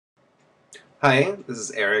Hi, this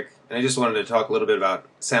is Eric, and I just wanted to talk a little bit about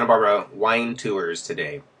Santa Barbara wine tours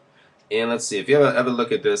today. And let's see, if you have a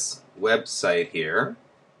look at this website here,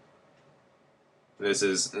 this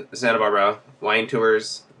is Santa Barbara Wine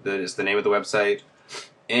Tours. That is the name of the website.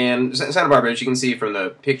 And Santa Barbara, as you can see from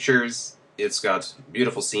the pictures, it's got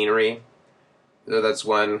beautiful scenery. So that's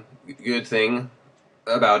one good thing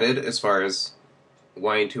about it as far as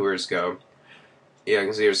wine tours go. Yeah, I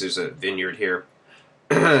can see there's a vineyard here.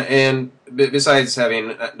 And besides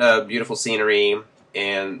having beautiful scenery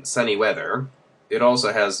and sunny weather, it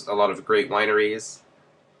also has a lot of great wineries.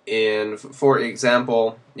 And for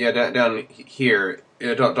example, yeah, down here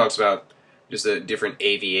it talks about just the different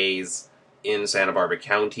AVAs in Santa Barbara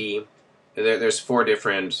County. There's 4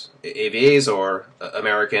 different AVAs, or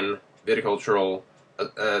American viticultural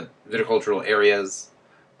areas.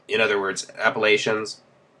 In other words, appellations.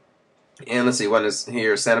 And let's see, one is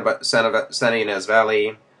here, Santa Ynez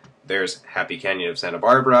Valley. There's Happy Canyon of Santa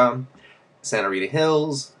Barbara, Santa Rita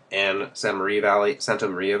Hills, and Santa Maria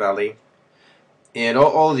Valley. And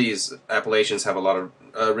all of these appellations have a lot of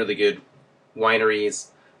really good wineries.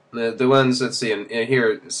 The ones, let's see, in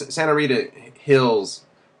here, Santa Rita Hills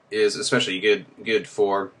is especially good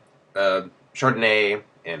for Chardonnay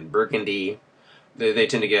and Burgundy. They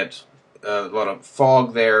tend to get a lot of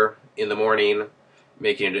fog there in the morning,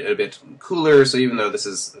 making it a bit cooler. So even though this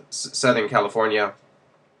is Southern California,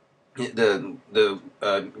 the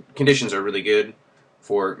conditions are really good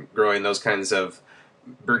for growing those kinds of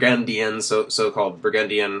Burgundian, so-called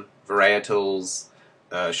Burgundian varietals,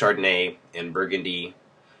 Chardonnay and Burgundy.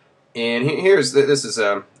 And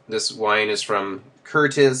this wine is from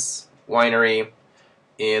Curtis Winery,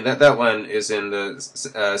 and that one is in the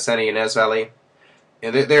Santa Ynez Valley,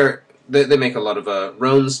 and they make a lot of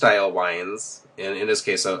Rhone style wines. In this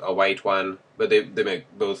case, a white one, but they make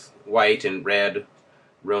both white and red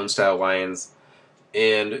Rhone-style wines.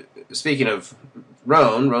 And speaking of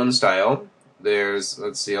Rhone style, there's,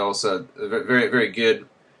 let's see, also a very good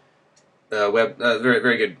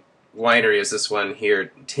very good winery is this one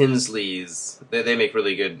here, Tensley's. They make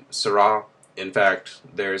really good Syrah. In fact,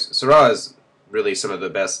 Syrah is really some of the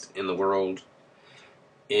best in the world.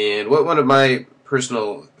 And one of my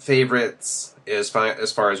personal favorites as far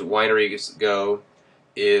as wineries go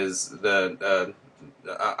is the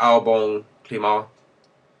Bon Climat,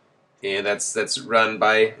 and that's run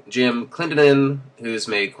by Jim Clinton, who's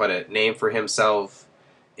made quite a name for himself,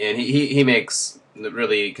 and he makes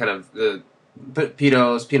really kind of the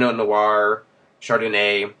Pinot Noir,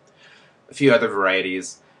 Chardonnay, a few other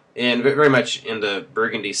varieties, and very much in the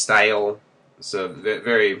Burgundy style. So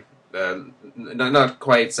very not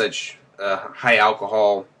quite such high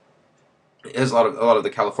alcohol. It has a lot of the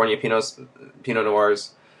California Pinot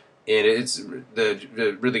Noirs, and it's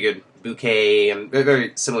the really good bouquet and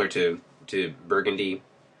very similar to Burgundy.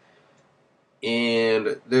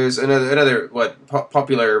 And there's another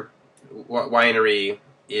popular winery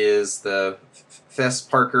is the Fess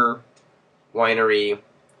Parker Winery.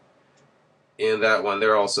 And that one,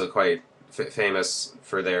 they're also quite famous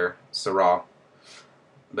for their Syrah.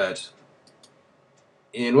 But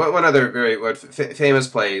in one other very famous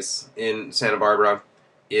place in Santa Barbara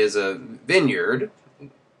is a vineyard.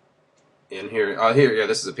 In here, yeah,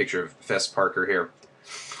 this is a picture of Fess Parker here.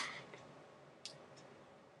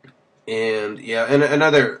 And yeah, and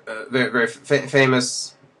another very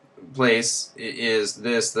famous place is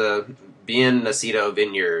the Bien Nacido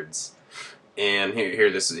Vineyards. And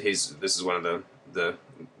this is one of the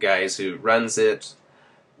guys who runs it.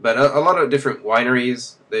 But a lot of different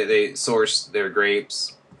wineries, they source their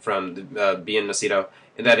grapes from the Bien Nacido,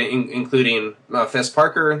 and that including Fess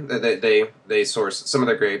Parker, they source some of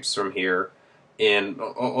their grapes from here, and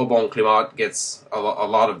Bon Climat gets a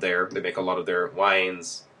lot of they make a lot of their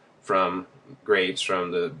wines from grapes from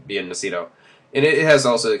the Bien Nacido. And it has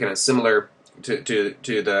also kind of similar to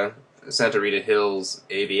the Santa Rita Hills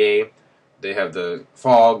AVA. They have the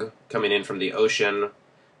fog coming in from the ocean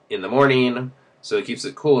in the morning, so it keeps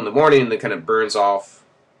it cool in the morning, and then kind of burns off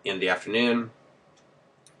in the afternoon.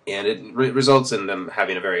 And it results in them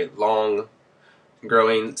having a very long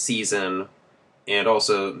growing season, and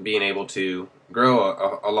also being able to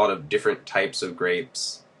grow a lot of different types of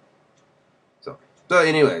grapes. So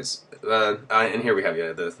anyways, and here we have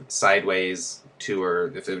the Sideways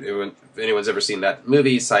tour. If anyone's ever seen that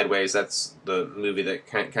movie, Sideways, that's the movie that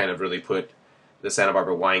kind of really put the Santa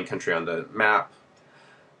Barbara wine country on the map.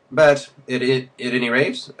 But at any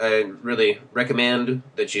rate, I really recommend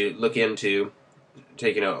that you look into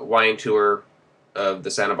taking a wine tour of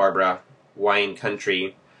the Santa Barbara wine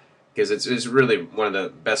country, because it's really one of the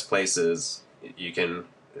best places you can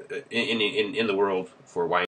in the world for wine.